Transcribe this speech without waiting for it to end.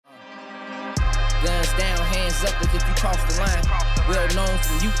Guns down, hands up as if you cross the line. Well known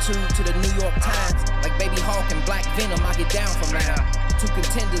from YouTube to the New York Times. Like Baby Hawk and Black Venom, I get down from mine. Two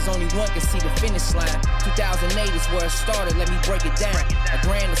contenders, only one can see the finish line. 2008 is where it started, let me break it down. A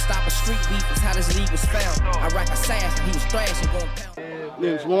grand to stop a street beef is how this league was found. Iraq assassin, he was thrashing, going pound.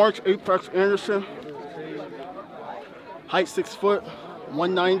 Name's Lawrence Apex Anderson. Height 6 foot,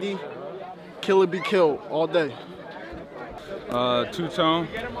 190. Kill or be killed all day. Two-tone,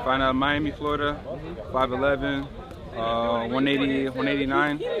 find out Miami, Florida, 5'11", 180,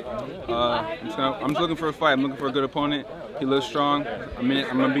 189. I'm just looking for a fight. I'm looking for a good opponent. He looks strong. I'm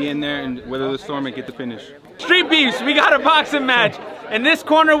gonna be in there and weather the storm and get the finish. Street Beefs, we got a boxing match. In this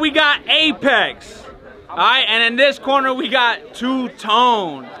corner we got Apex. Alright, and in this corner we got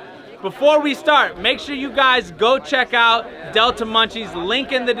Two-Tone. Before we start, make sure you guys go check out Delta Munchies,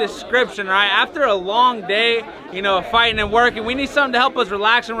 link in the description, all right? After a long day, you know, fighting and working, we need something to help us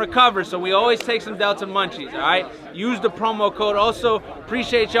relax and recover, so we always take some Delta Munchies, all right? Use the promo code. Also,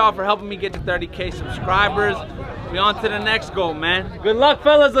 appreciate y'all for helping me get to 30K subscribers. We on to the next goal, man. Good luck,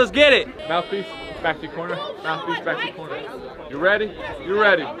 fellas, let's get it. Mouthpiece, back to your corner. Mouthpiece, back to your corner. You ready? You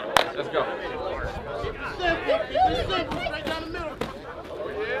ready. Let's go.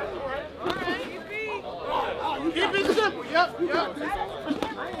 Keep it simple. Yep.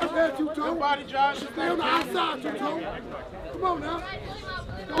 Good body, Josh. Stay on the outside, Two-Tone. Come on now.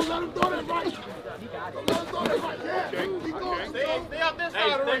 Don't let him throw that right. Don't let him throw that right. Yeah. Keep going. Stay out this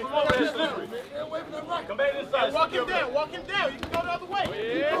side of the ring. Stay away from that right. Come back this side. Walk him down. Walk him down. You can go the other way.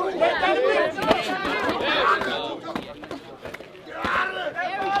 Yeah. Get out of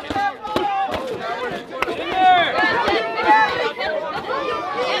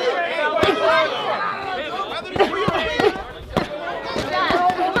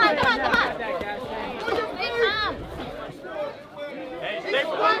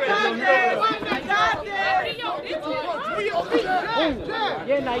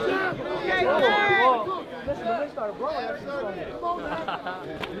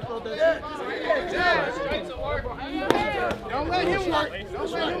Don't let him work.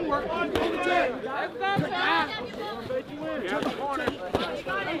 Don't let him work.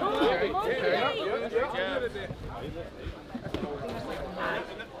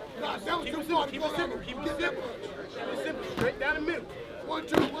 Keep it simple. Keep it simple. Straight down the middle. 1,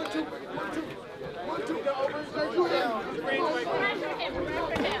 2, 1, 2, 1, 2. 1, 2. Go over and start you down.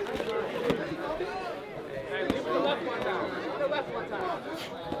 Hey, leave the left one down. Leave the left one down.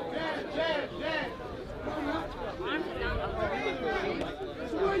 Jab.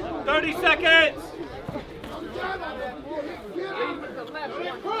 30 seconds.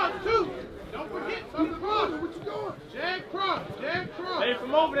 Cross, too. Don't forget, something cross. What you doing? Jab cross. Hey,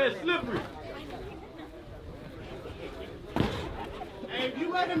 from over there, slippery. Hey, if you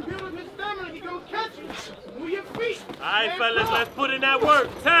let him build up his stamina, he gonna catch you. Move your feet. All right, fellas, let's put in that work.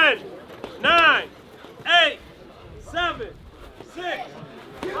 10, 9, 8, 7, 6,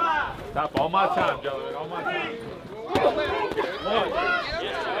 5. Stop all my time, gentlemen. All my time. 3, 2, 1.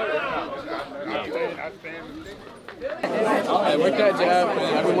 I work that jab,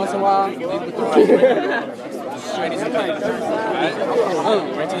 and every once in a while, lead with the right. Just straight easy punch.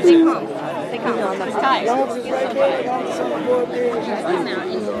 Right to the chin. It's tight. You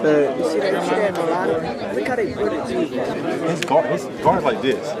see that Milano? Look how they put it, too. His guard's like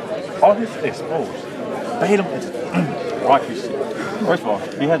this. All his exposed. They hit him with rocky shit. First of all,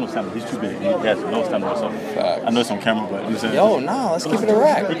 he has no stamina. He's too big. He has no stamina. So I know it's on camera, but you saying, Yo, no, let's keep it a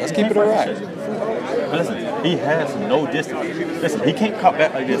rack. Let's keep it a rack. But listen, he has no distance. Listen, he can't cut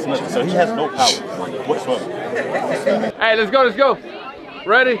back like this, nothing. So he has no power whatsoever. Hey, let's go.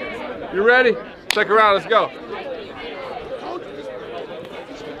 Ready? You ready? Second round, let's go.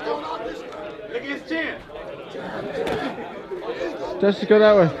 Look at his chin. Just go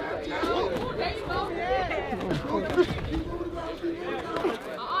that way.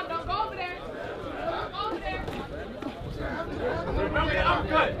 Don't go over there. Remember the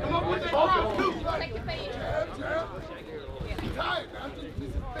uppercut. Come up with the uppercut, too. Take the fade.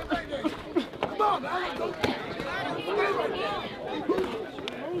 Come on, now.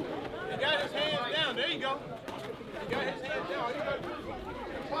 He got his hands down. There you go. He got his hands down. All you gotta do is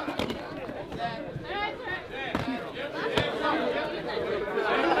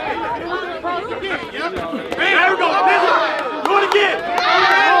there we go. Do it again.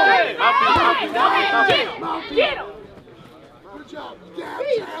 Get him. Good job. Jab.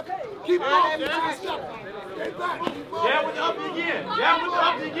 Keep on. Stay back. Jab with the up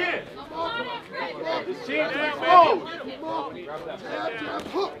again. His chin exposed. Jab.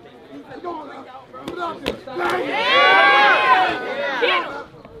 Hook. Come on now. Put it out there. Get him.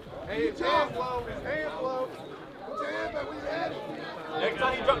 Hey, Next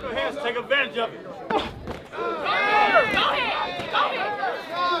time you drop your hands, take advantage of it. Go ahead.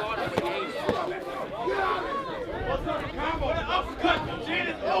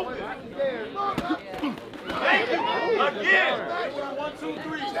 Again. 1, 2,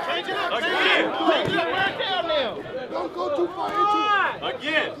 3. Change it up. Again. Change it up. Wear it down now. Don't go too far into it.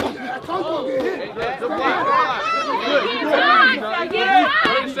 Again. That tongue gonna get hit. Again.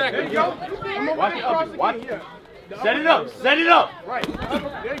 30 seconds. Watch it up. Watch it. Set it up. Set it up. Right.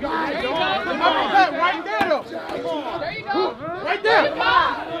 There you go. Right there. There you go. Right there.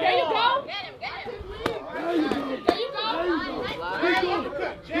 There you go. Get him.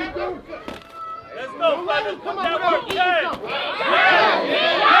 There you go. Let's go, fighters. Put that work. Yeah.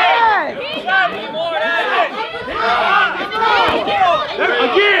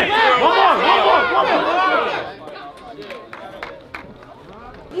 Again. One more.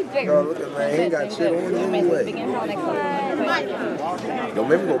 He's bigger. No, look at man, he ain't got shit on anyway. Don't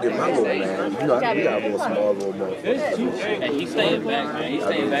make me go get my little man. You know, we got a little small little motherfucker. Hey, he's staying back, man. He's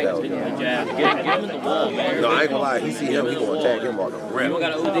staying back. He's taking a jab. Get him in the wall, man. No, I ain't gonna lie. He see him, he gonna attack him on the rim. You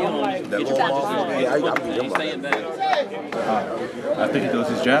got an OD on him. That little motherfucker, yeah, I gotta beat him He's like staying that. back. I think he does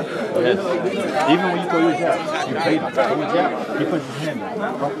his jab. Yes. Even when you throw your jab, you bait him. Throw your jab, he puts his hand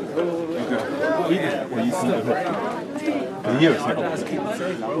down. Even when you see the hook. And here it's like,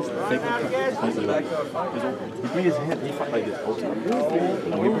 he brings his hand, he fight like this all the time.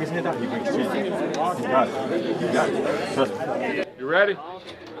 And when he brings his hand out, he brings his chin. He got it. He got it. Trust me. You ready?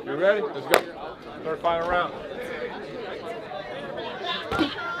 You ready? Let's go. Third final round.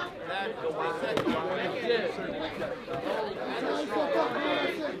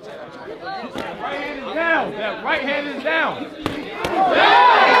 Right hand is down. That right hand is down.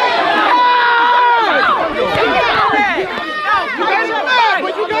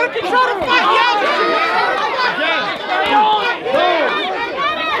 But you gotta control the fight,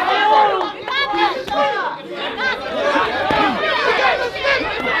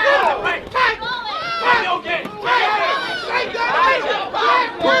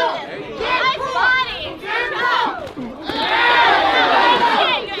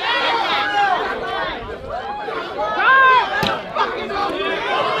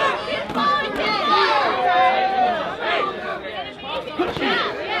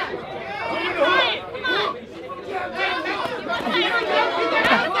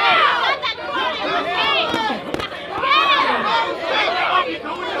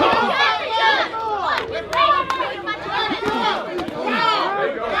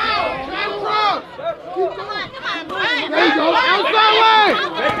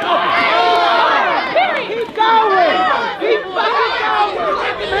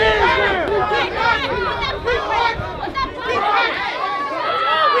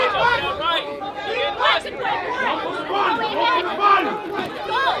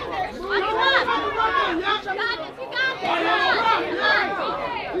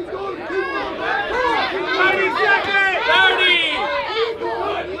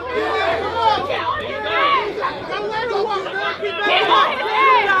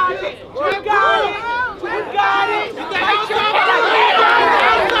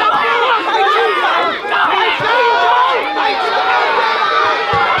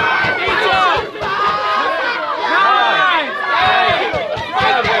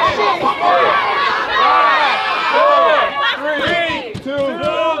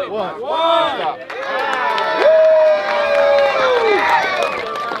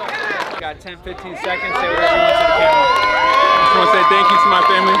 Got 10, 15 seconds. Say whatever you want to the camera. I just want to say thank you to my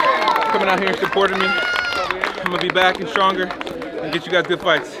family for coming out here and supporting me. I'm going to be back and stronger and get you guys good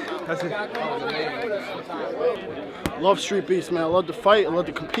fights. That's it. Love Street Beefs, man. I love to fight. I love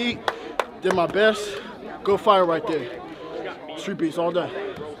to compete. Did my best. Go fire right there. Street Beefs all day.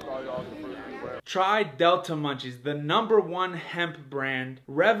 Try Delta Munchies, the #1 hemp brand,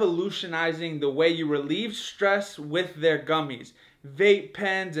 revolutionizing the way you relieve stress with their gummies. Vape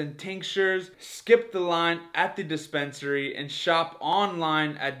pens and tinctures. Skip the line at the dispensary and shop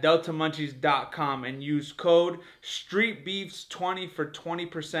online at deltamunchies.com and use code STREETBEEFS20 for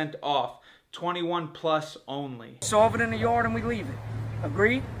 20% off. 21 plus only. Solve it in the yard and we leave it.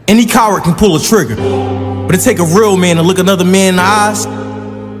 Agreed? Any coward can pull a trigger, but it take a real man to look another man in the eyes,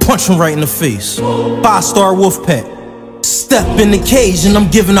 punch him right in the face. 5-star wolf pack. Step in the cage and I'm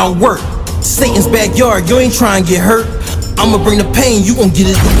giving out work. Satan's backyard, you ain't trying to get hurt. I'ma bring the pain, you gon' get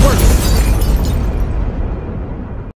it to work.